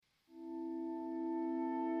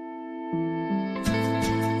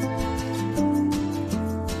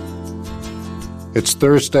It's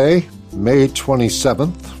Thursday, May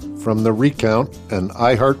 27th. From The Recount and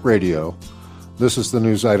iHeartRadio, this is the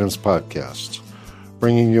News Items Podcast,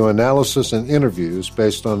 bringing you analysis and interviews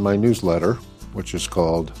based on my newsletter, which is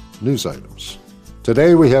called News Items.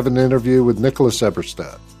 Today we have an interview with Nicholas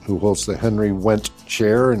Eberstadt, who holds the Henry Wendt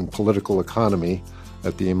Chair in Political Economy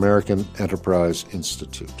at the American Enterprise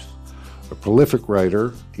Institute. A prolific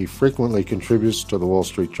writer, he frequently contributes to the Wall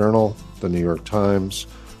Street Journal, the New York Times,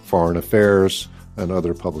 Foreign Affairs, and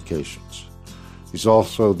other publications. He's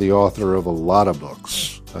also the author of a lot of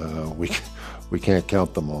books. We can't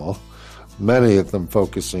count them all, many of them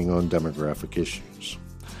focusing on demographic issues.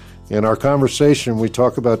 In our conversation, we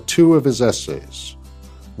talk about two of his essays.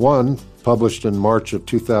 One, published in March of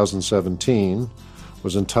 2017,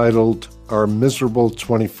 was entitled Our Miserable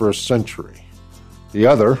 21st Century. The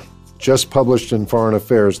other, just published in Foreign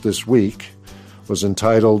Affairs this week, was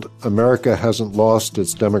entitled America Hasn't Lost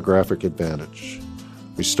Its Demographic Advantage.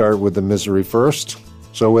 We start with the misery first.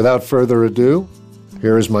 So without further ado,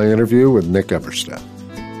 here is my interview with Nick Eberstadt.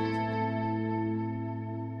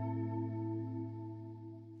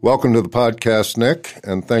 Welcome to the podcast, Nick,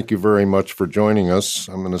 and thank you very much for joining us.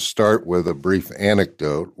 I'm going to start with a brief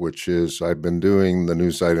anecdote, which is I've been doing the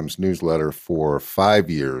News Items newsletter for 5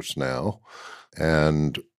 years now,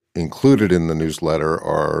 and included in the newsletter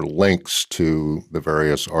are links to the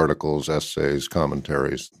various articles, essays,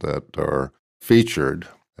 commentaries that are featured.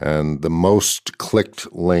 And the most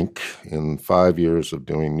clicked link in 5 years of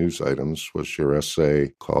doing News Items was your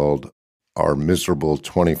essay called Our Miserable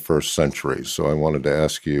 21st Century. So I wanted to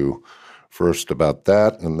ask you first about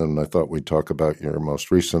that, and then I thought we'd talk about your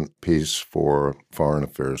most recent piece for Foreign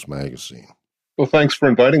Affairs magazine. Well, thanks for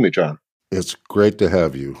inviting me, John. It's great to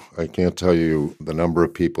have you. I can't tell you the number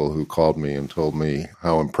of people who called me and told me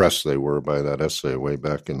how impressed they were by that essay way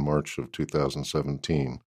back in March of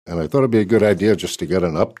 2017. And I thought it'd be a good idea just to get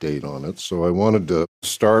an update on it. So I wanted to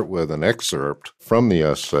start with an excerpt from the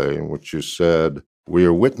essay in which you said, "We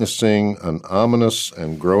are witnessing an ominous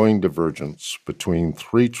and growing divergence between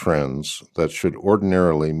three trends that should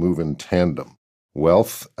ordinarily move in tandem: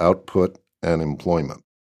 wealth, output, and employment.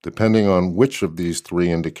 Depending on which of these three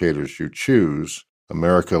indicators you choose,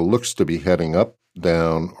 America looks to be heading up,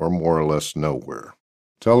 down, or more or less nowhere."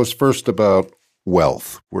 Tell us first about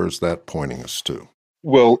wealth. Where's that pointing us to?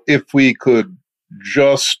 Well, if we could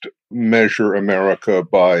just measure America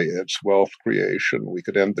by its wealth creation, we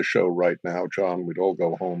could end the show right now, John. We'd all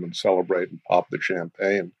go home and celebrate and pop the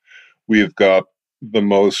champagne. We've got the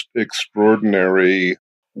most extraordinary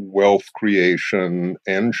wealth creation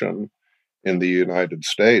engine in the United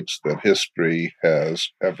States that history has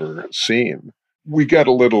ever seen. We get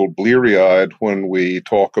a little bleary-eyed when we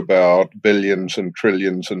talk about billions and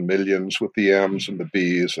trillions and millions with the M's and the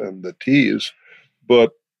B's and the T's.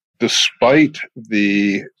 But despite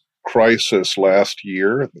the crisis last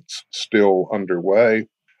year that's still underway,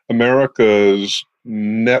 America's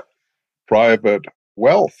net private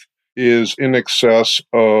wealth is in excess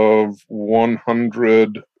of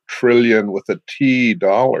 100 trillion with a T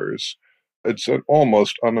dollars. It's an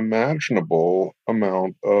almost unimaginable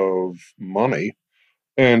amount of money.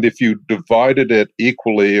 And if you divided it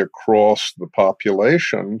equally across the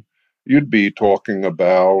population, you'd be talking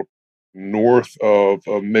about north of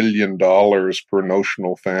 $1 million per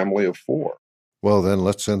notional family of four. Well, then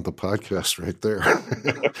let's end the podcast right there.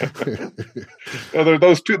 There are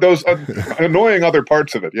those annoying other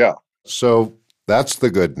parts of it, yeah. So that's the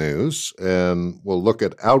good news, and we'll look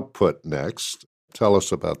at output next. Tell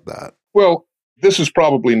us about that. Well, this is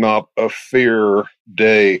probably not a fair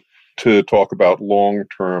day to talk about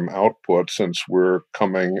long-term output since we're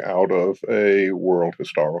coming out of a world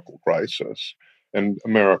historical crisis. And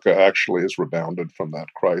America actually has rebounded from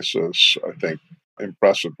that crisis, I think,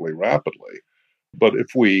 impressively rapidly. But if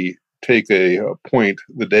we take a point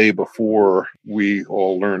the day before we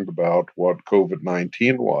all learned about what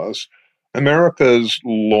COVID-19 was, America's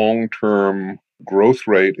long-term growth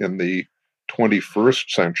rate in the 21st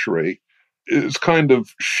century is kind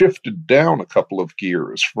of shifted down a couple of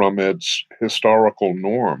gears from its historical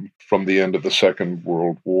norm from the end of the Second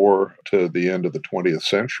World War to the end of the 20th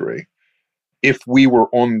century. If we were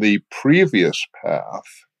on the previous path,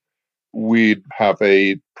 we'd have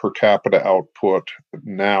a per capita output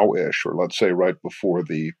now-ish, or let's say right before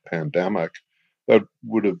the pandemic, that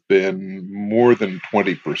would have been more than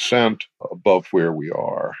 20% above where we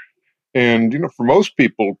are. And, for most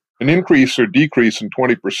people, an increase or decrease in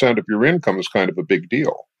 20% of your income is kind of a big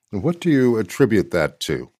deal. And what do you attribute that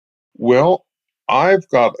to? Well, I've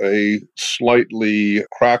got a slightly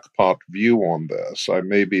crackpot view on this. I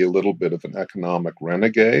may be a little bit of an economic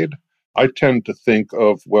renegade, I tend to think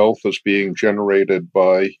of wealth as being generated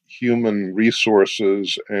by human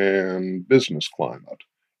resources and business climate.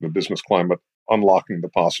 The business climate unlocking the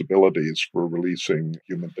possibilities for releasing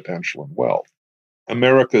human potential and wealth.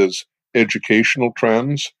 America's educational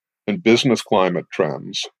trends and business climate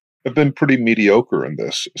trends have been pretty mediocre in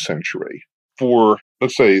this century. For,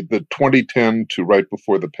 let's say, the 2010 to right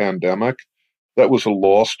before the pandemic, that was a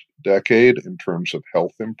lost decade in terms of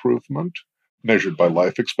health improvement, measured by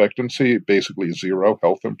life expectancy, basically zero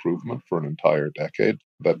health improvement for an entire decade.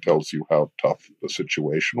 That tells you how tough the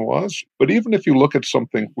situation was. But even if you look at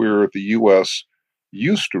something where the U.S.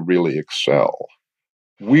 used to really excel,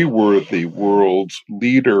 we were the world's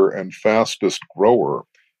leader and fastest grower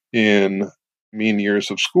in mean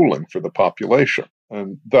years of schooling for the population.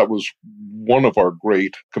 And that was one of our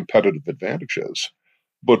great competitive advantages.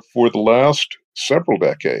 But for the last several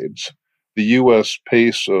decades, the U.S.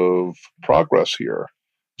 pace of progress here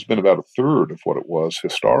has been about a third of what it was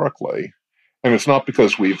historically. And it's not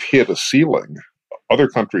because we've hit a ceiling. Other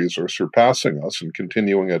countries are surpassing us and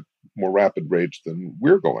continuing at more rapid rates than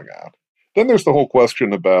we're going at. Then there's the whole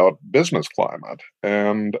question about business climate.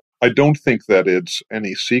 And I don't think that it's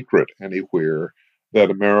any secret anywhere that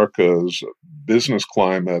America's business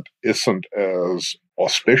climate isn't as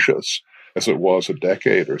auspicious as it was a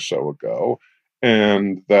decade or so ago.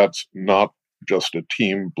 And that's not just a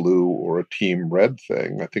team blue or a team red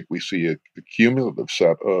thing. I think we see a cumulative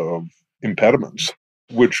set of impediments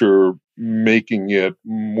which are making it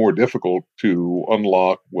more difficult to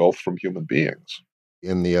unlock wealth from human beings.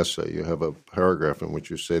 In the essay, you have a paragraph in which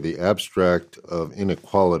you say the abstract of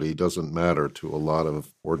inequality doesn't matter to a lot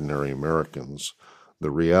of ordinary Americans. The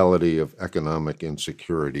reality of economic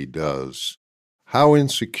insecurity does. How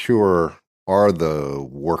insecure are the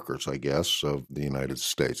workers, I guess, of the United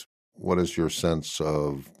States? What is your sense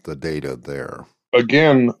of the data there?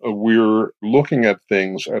 Again, we're looking at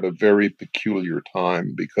things at a very peculiar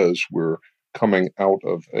time because we're coming out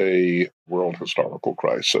of a world historical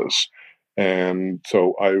crisis. And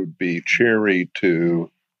so I would be chary to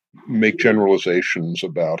make generalizations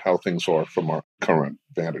about how things are from our current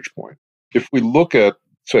vantage point. If we look at,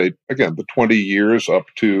 say, again, the 20 years up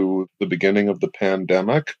to the beginning of the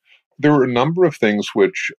pandemic, there were a number of things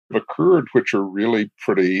which occurred which are really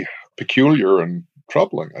pretty peculiar and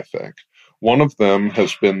troubling, I think. One of them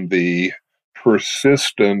has been the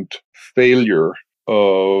persistent failure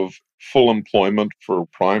of full employment for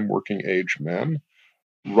prime working age men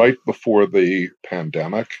right before the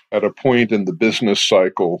pandemic, at a point in the business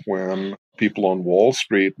cycle when people on Wall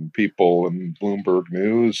Street and people in Bloomberg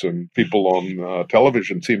News and people on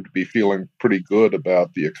television seem to be feeling pretty good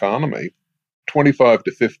about the economy. 25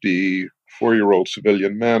 to 54-year-old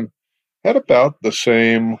civilian men had about the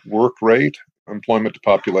same work rate, employment to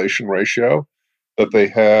population ratio that they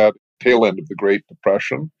had tail end of the Great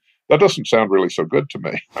Depression. That doesn't sound really so good to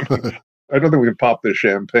me. I don't think we can pop the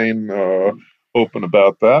champagne open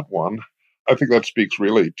about that one. I think that speaks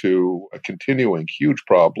really to a continuing huge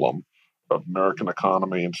problem of American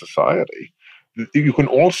economy and society. You can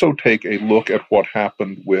also take a look at what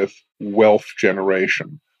happened with wealth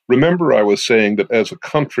generation. Remember, I was saying that as a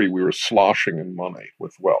country, we were sloshing in money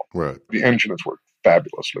with wealth. Right. The engine has worked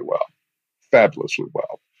fabulously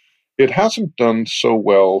well. It hasn't done so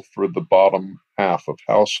well for the bottom half of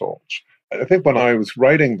households. I think when I was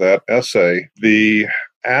writing that essay, the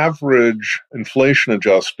average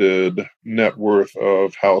inflation-adjusted net worth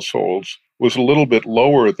of households was a little bit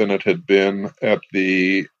lower than it had been at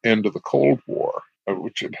the end of the Cold War,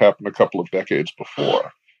 which had happened a couple of decades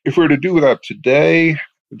before. If we were to do that today,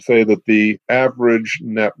 I'd say that the average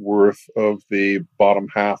net worth of the bottom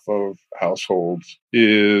half of households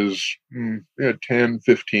is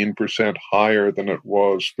 10-15% higher than it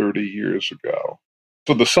was 30 years ago.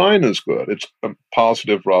 So the sign is good. It's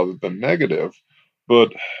positive rather than negative.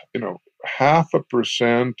 But,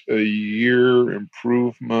 0.5% a year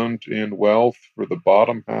improvement in wealth for the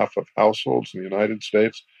bottom half of households in the United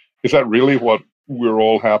States, is that really what we're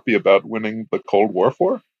all happy about winning the Cold War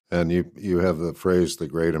for? And you have the phrase, the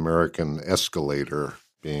great American escalator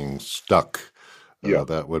being stuck. Yeah.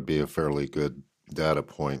 That would be a fairly good data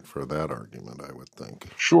point for that argument, I would think.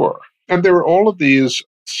 Sure. And there are all of these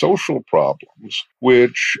social problems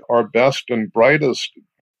which our best and brightest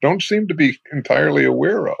don't seem to be entirely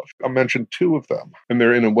aware of. I'll mention two of them, and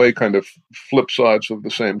they're in a way kind of flip sides of the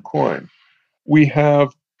same coin. We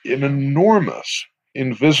have an enormous,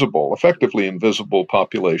 effectively invisible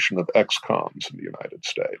population of ex-cons in the United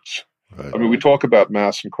States. Right. I mean, we talk about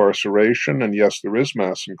mass incarceration, and yes, there is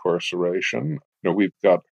mass incarceration. We've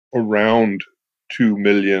got around 2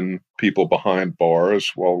 million people behind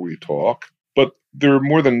bars while we talk, but there are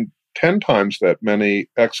more than 10 times that many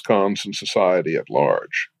ex-cons in society at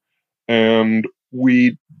large. And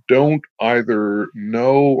we don't either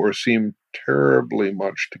know or seem terribly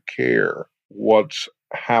much to care what's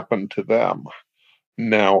happened to them.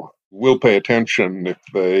 Now, we'll pay attention if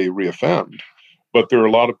they reoffend, but there are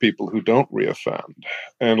a lot of people who don't reoffend,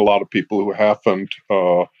 and a lot of people who haven't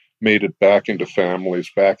made it back into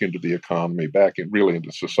families, back into the economy, really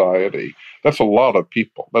into society. That's a lot of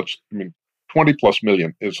people. 20 plus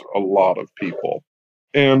million is a lot of people.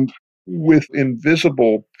 And with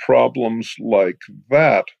invisible problems like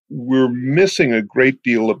that, we're missing a great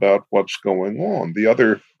deal about what's going on. The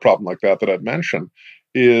other problem like that I'd mentioned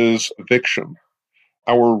is eviction.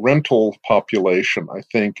 Our rental population, I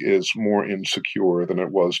think, is more insecure than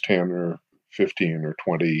it was 10 or 15 or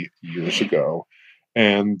 20 years ago.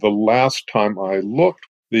 And the last time I looked,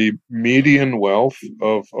 the median wealth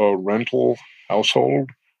of a rental household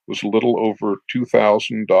was a little over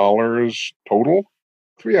 $2,000 total.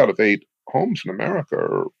 3 out of 8 homes in America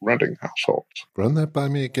are renting households. Run that by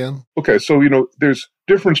me again. Okay, so, there's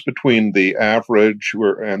difference between the average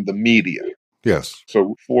and the median. Yes.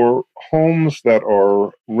 So for homes that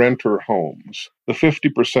are renter homes, the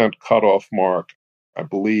 50% cutoff mark, I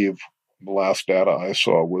believe the last data I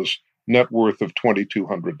saw was net worth of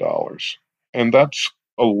 $2,200. And that's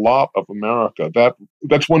a lot of America.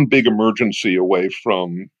 That's one big emergency away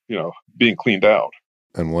from, being cleaned out.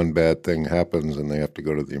 And one bad thing happens and they have to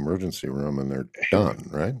go to the emergency room and they're done,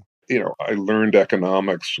 right? I learned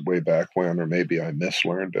economics way back when, or maybe I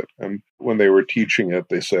mislearned it. And when they were teaching it,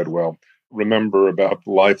 they said, well, remember about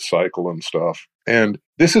the life cycle and stuff. And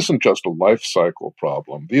this isn't just a life cycle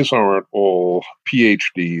problem. These aren't all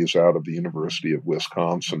PhDs out of the University of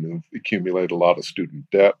Wisconsin who've accumulated a lot of student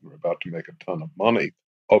debt and are about to make a ton of money.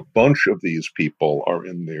 A bunch of these people are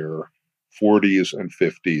in their 40s and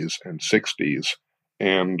 50s and 60s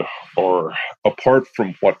and are, apart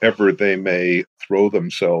from whatever they may throw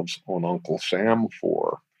themselves on Uncle Sam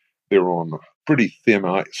for, they're on pretty thin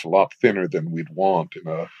ice, a lot thinner than we'd want in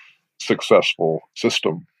a successful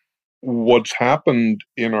system. What's happened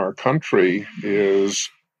in our country is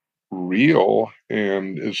real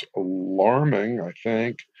and is alarming, I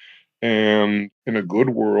think, and in a good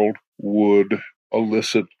world would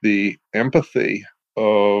elicit the empathy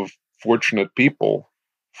of fortunate people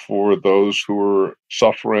for those who are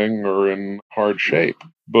suffering or in hard shape.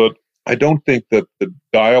 But I don't think that the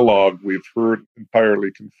dialogue we've heard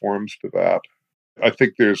entirely conforms to that. I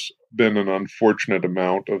think there's been an unfortunate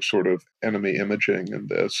amount of sort of enemy imaging in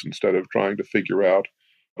this instead of trying to figure out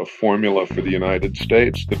a formula for the United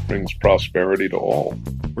States that brings prosperity to all.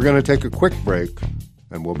 We're going to take a quick break,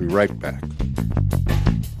 and we'll be right back.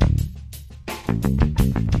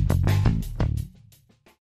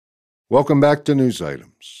 Welcome back to News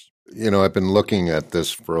Items. I've been looking at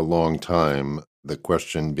this for a long time, the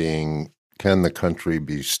question being, can the country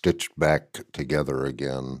be stitched back together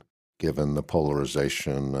again, given the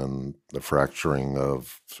polarization and the fracturing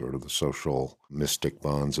of sort of the social mystic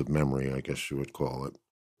bonds of memory, I guess you would call it.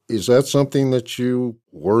 Is that something that you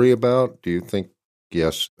worry about? Do you think,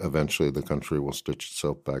 yes, eventually the country will stitch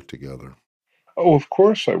itself back together? Oh, of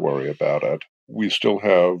course I worry about it. We still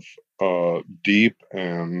have a deep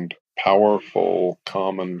and powerful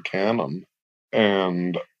common canon.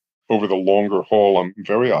 And over the longer haul, I'm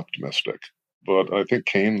very optimistic. But I think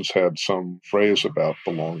Keynes had some phrase about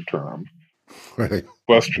the long term. Right.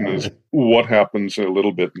 Question is, what happens a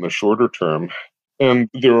little bit in the shorter term? And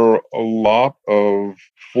there are a lot of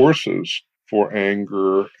forces for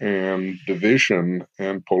anger and division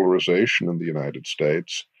and polarization in the United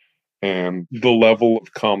States. And the level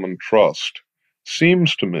of common trust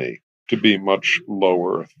seems to me to be much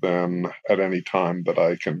lower than at any time that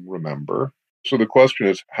I can remember. So the question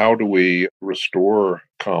is, how do we restore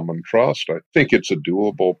common trust? I think it's a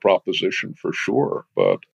doable proposition for sure,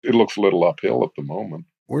 but it looks a little uphill at the moment.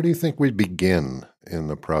 Where do you think we begin in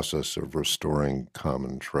the process of restoring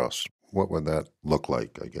common trust? What would that look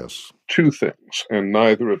like, I guess? 2 things, and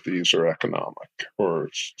neither of these are economic or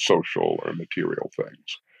social or material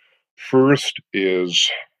things. First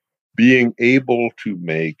is being able to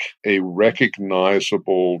make a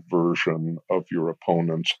recognizable version of your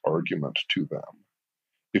opponent's argument to them.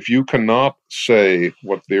 If you cannot say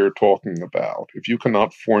what they're talking about, if you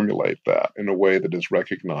cannot formulate that in a way that is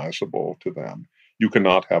recognizable to them, you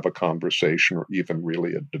cannot have a conversation or even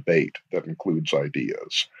really a debate that includes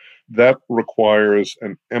ideas. That requires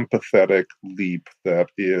an empathetic leap that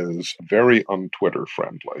is very un-Twitter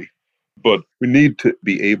friendly. But we need to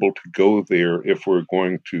be able to go there if we're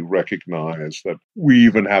going to recognize that we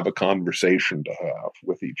even have a conversation to have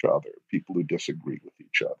with each other, people who disagree with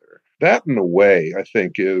each other. That, in a way, I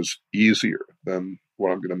think is easier than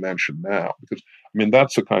what I'm going to mention now, because, I mean,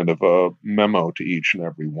 that's a kind of a memo to each and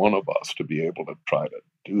every one of us to be able to try to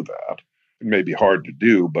do that. It may be hard to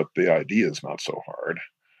do, but the idea is not so hard.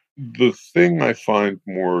 The thing I find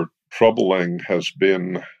more troubling has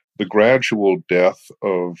been the gradual death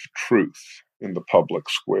of truth in the public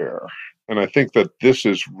square. And I think that this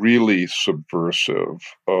is really subversive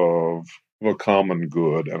of a common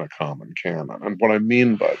good and a common canon. And what I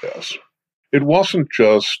mean by this, it wasn't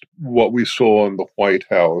just what we saw in the White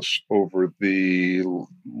House over the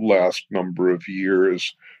last number of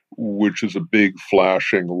years, which is a big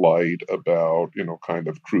flashing light about, kind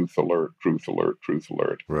of truth alert, truth alert, truth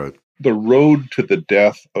alert. Right. The road to the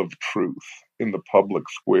death of truth in the public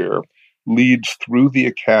square leads through the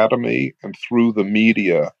academy and through the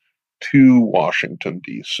media to Washington,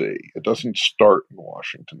 D.C. It doesn't start in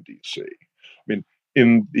Washington, D.C. I mean,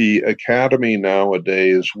 in the academy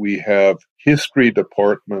nowadays, we have history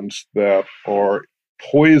departments that are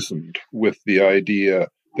poisoned with the idea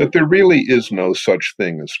that there really is no such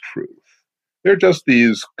thing as truth. They're just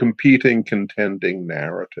these competing, contending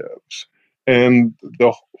narratives. And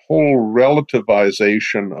the whole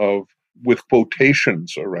relativization of, with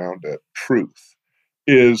quotations around it, truth,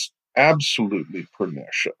 is absolutely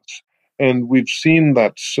pernicious. And we've seen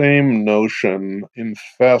that same notion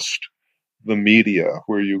infest the media,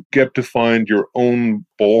 where you get to find your own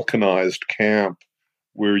balkanized camp,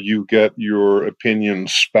 where you get your opinion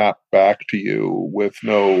spat back to you with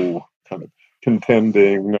no kind of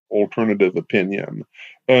contending alternative opinion.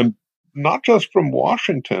 And not just from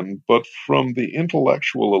Washington, but from the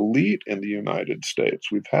intellectual elite in the United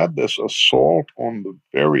States. We've had this assault on the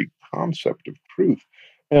very concept of truth.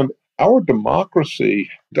 And our democracy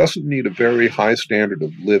doesn't need a very high standard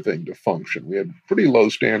of living to function. We had pretty low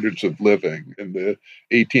standards of living in the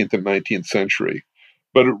 18th and 19th century,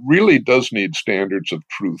 but it really does need standards of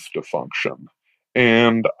truth to function.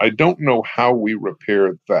 And I don't know how we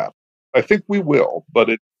repair that. I think we will, but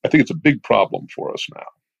I think it's a big problem for us now.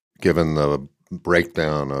 Given the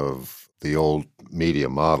breakdown of the old media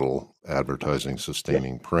model, advertising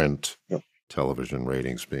sustaining print, television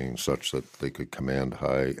ratings being such that they could command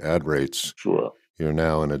high ad rates. Sure. You're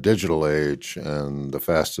now in a digital age, and the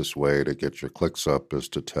fastest way to get your clicks up is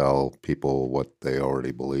to tell people what they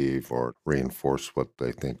already believe or reinforce what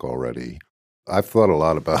they think already. I've thought a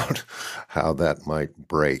lot about how that might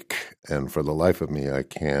break, and for the life of me, I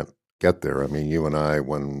can't get there. I mean, you and I,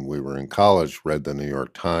 when we were in college, read the New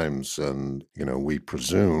York Times, and, we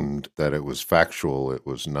presumed that it was factual, it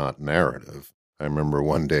was not narrative. I remember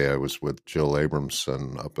one day I was with Jill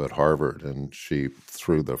Abramson up at Harvard, and she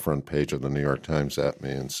threw the front page of the New York Times at me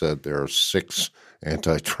and said there are 6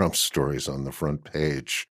 anti-Trump stories on the front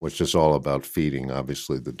page, which is all about feeding,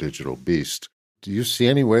 obviously, the digital beast. Do you see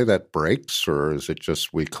any way that breaks, or is it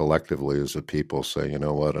just we collectively as a people say, you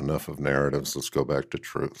know what, enough of narratives, let's go back to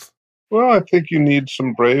truth? Well, I think you need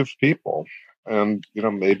some brave people, and,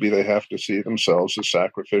 maybe they have to see themselves as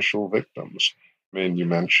sacrificial victims. I mean, you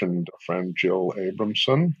mentioned a friend, Jill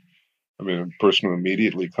Abramson. I mean, a person who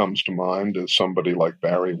immediately comes to mind is somebody like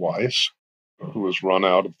Barry Weiss, who was run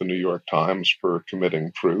out of the New York Times for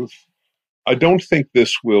committing truth. I don't think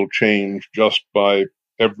this will change just by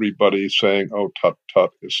everybody saying, oh, tut,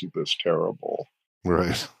 tut, isn't this terrible?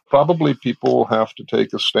 Right. Probably people have to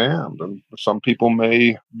take a stand, and some people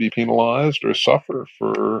may be penalized or suffer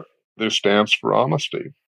for their stance for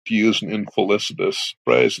honesty. To use an infelicitous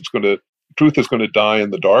phrase, truth is going to die in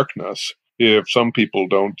the darkness if some people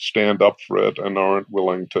don't stand up for it and aren't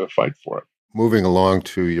willing to fight for it. Moving along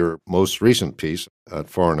to your most recent piece at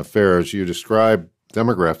Foreign Affairs, you describe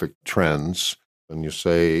demographic trends, and you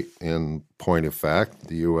say, in point of fact,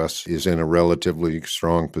 the U.S. is in a relatively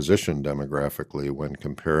strong position demographically when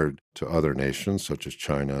compared to other nations such as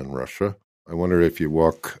China and Russia. I wonder if you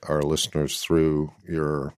walk our listeners through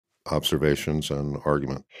your observations and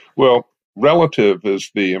argument. Well, relative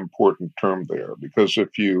is the important term there, because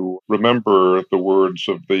if you remember the words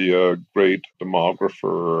of the great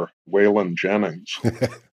demographer Waylon Jennings,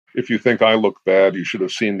 if you think I look bad, you should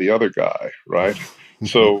have seen the other guy, right?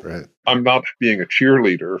 So right. I'm not being a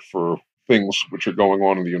cheerleader for things which are going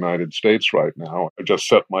on in the United States right now. I just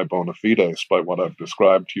set my bona fides by what I've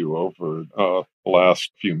described to you over the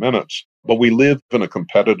last few minutes. But we live in a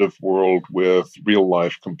competitive world with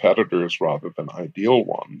real-life competitors rather than ideal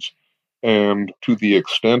ones. And to the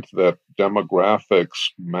extent that demographics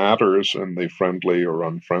matters in the friendly or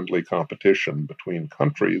unfriendly competition between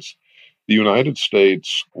countries, the United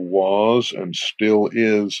States was and still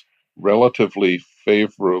is relatively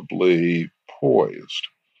favorably poised.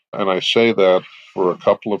 And I say that for a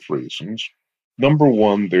couple of reasons. Number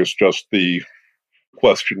one, there's just the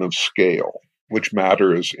question of scale, which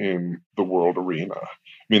matters in the world arena. I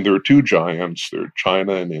mean, there are two giants. There are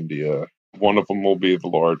China and India. One of them will be the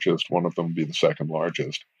largest. One of them will be the second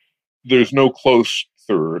largest. There's no close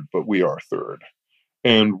third, but we are third.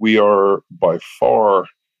 And we are by far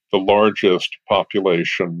the largest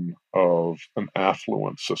population of an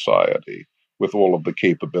affluent society with all of the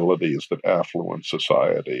capabilities that affluent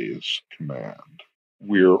societies command.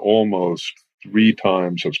 We're almost 3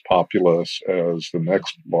 times as populous as the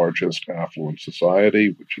next largest affluent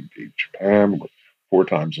society, which would be Japan. We're 4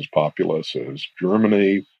 times as populous as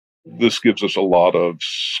Germany. This gives us a lot of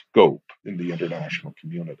scope in the international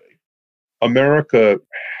community. America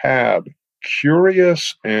had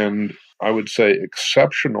curious and, I would say,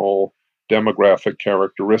 exceptional demographic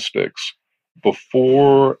characteristics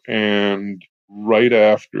before and right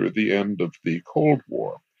after the end of the Cold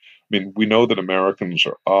War. I mean, we know that Americans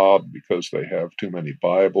are odd because they have too many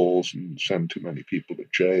Bibles and send too many people to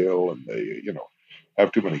jail, and they,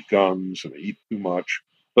 have too many guns and they eat too much.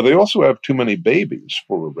 But they also have too many babies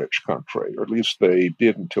for a rich country, or at least they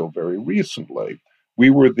did until very recently. We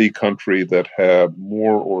were the country that had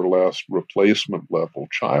more or less replacement level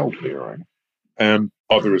childbearing, and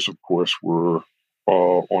others, of course, were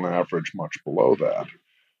on average much below that.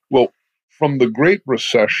 Well, from the Great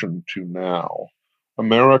Recession to now,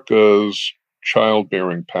 America's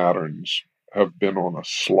childbearing patterns have been on a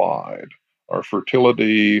slide. Our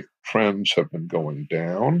fertility trends have been going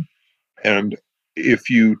down, and if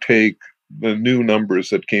you take the new numbers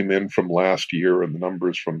that came in from last year and the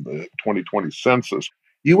numbers from the 2020 census,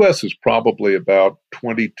 U.S. is probably about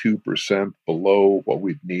 22% below what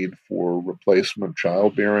we'd need for replacement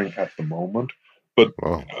childbearing at the moment. But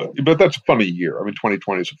that's a funny year. I mean,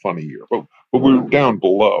 2020 is a funny year, but we're down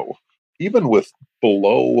below. Even with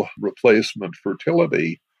below replacement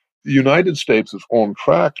fertility, the United States is on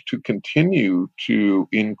track to continue to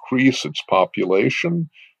increase its population,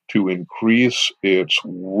 to increase its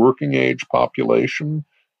working age population,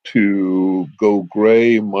 to go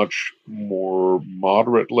gray much more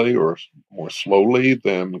moderately or more slowly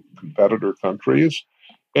than competitor countries.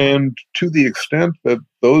 And to the extent that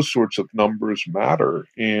those sorts of numbers matter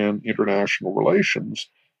in international relations,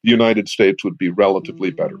 the United States would be relatively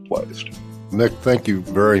better placed. Nick, thank you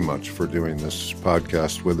very much for doing this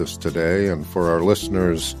podcast with us today. And for our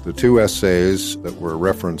listeners, the 2 essays that were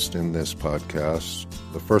referenced in this podcast,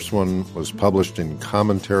 the first one was published in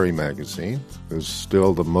Commentary Magazine. It was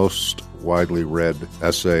still the most widely read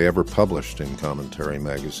essay ever published in Commentary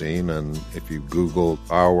Magazine. And if you Google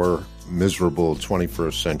Our Miserable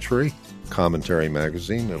 21st Century, Commentary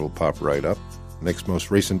Magazine, it'll pop right up. Nick's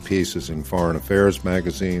most recent piece is in Foreign Affairs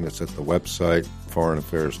Magazine. It's at the website,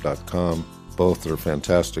 foreignaffairs.com. Both are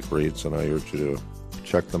fantastic reads, and I urge you to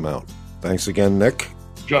check them out. Thanks again, Nick.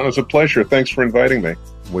 John, it's a pleasure. Thanks for inviting me.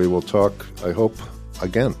 We will talk, I hope,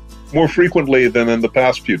 again. More frequently than in the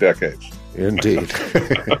past few decades. Indeed.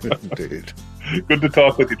 Indeed. Good to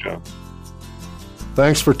talk with you, John.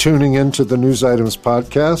 Thanks for tuning in to the News Items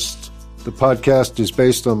Podcast. The podcast is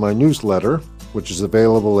based on my newsletter, which is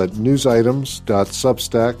available at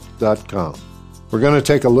newsitems.substack.com. We're going to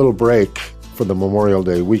take a little break for the Memorial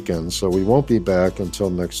Day weekend, so we won't be back until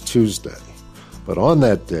next Tuesday. But on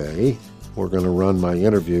that day, we're going to run my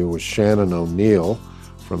interview with Shannon O'Neill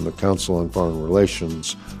from the Council on Foreign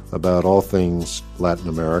Relations about all things Latin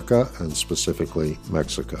America and specifically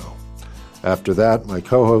Mexico. After that, my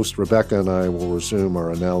co-host Rebecca and I will resume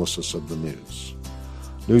our analysis of the news.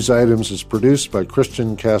 News Items is produced by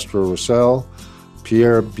Christian Castro-Russell,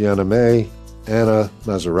 Pierre Bien-Aimé, Anna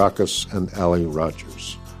Mazarakis, and Ali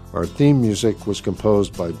Rogers. Our theme music was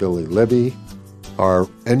composed by Billy Libby. Our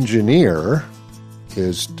engineer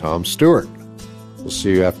is Tom Stewart. We'll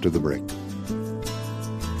see you after the break.